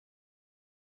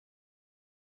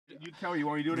You tell me, you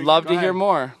want me to do it again? Love to hear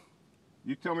more.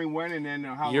 You tell me when and then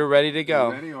how. You're ready to go.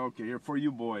 You ready? Okay, here for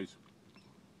you boys.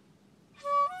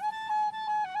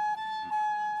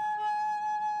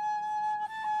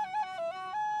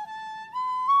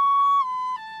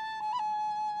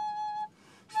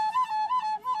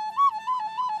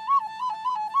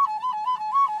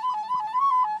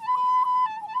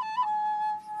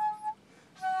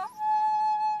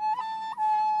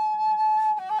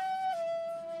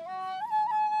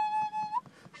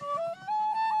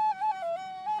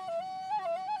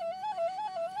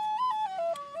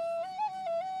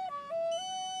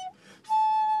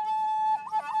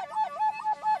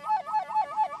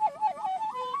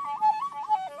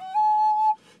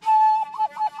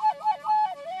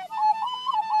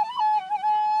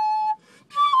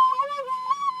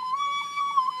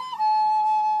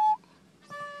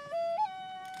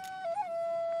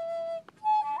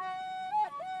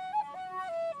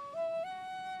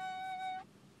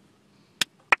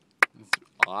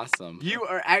 Awesome. You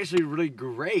are actually really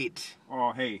great.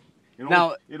 Oh, hey.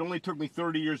 It only took me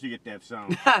 30 years to get that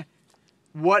sound.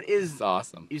 What is... It's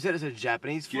awesome. You said it's a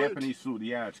Japanese flute? Japanese flute,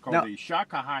 yeah. It's called Now, a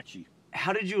shakuhachi.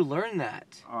 How did you learn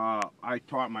that? I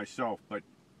taught myself, but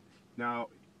now,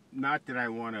 not that I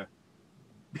want to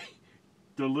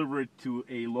deliver it to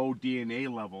a low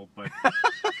DNA level, but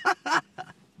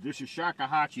this is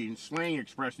shakuhachi. In slang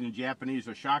expression in Japanese,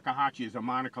 a shakuhachi is a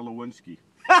Monica Lewinsky.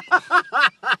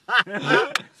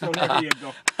 So there you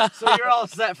go. So you're all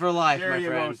set for life, There my you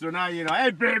friend. go. So now you know,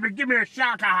 hey baby, give me a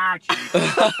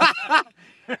shakuhachi.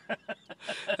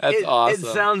 That's awesome.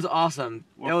 It sounds awesome.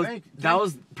 Well, that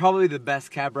was probably the best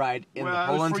cab ride in the Well,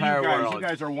 whole for entire you guys. world. You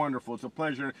guys are wonderful. It's a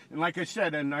pleasure. And like I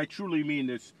said, and I truly mean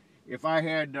this, if I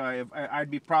had,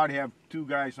 I'd be proud to have two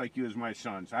guys like you as my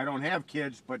sons. I don't have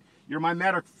kids, but you're my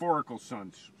metaphorical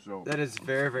sons. So That is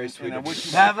very, very sweet. I wish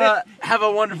you- Have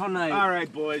a wonderful night. all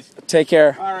right, boys. Take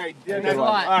care. All right. Thanks a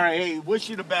lot. All right. Hey, wish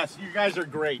you the best. You guys are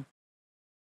great.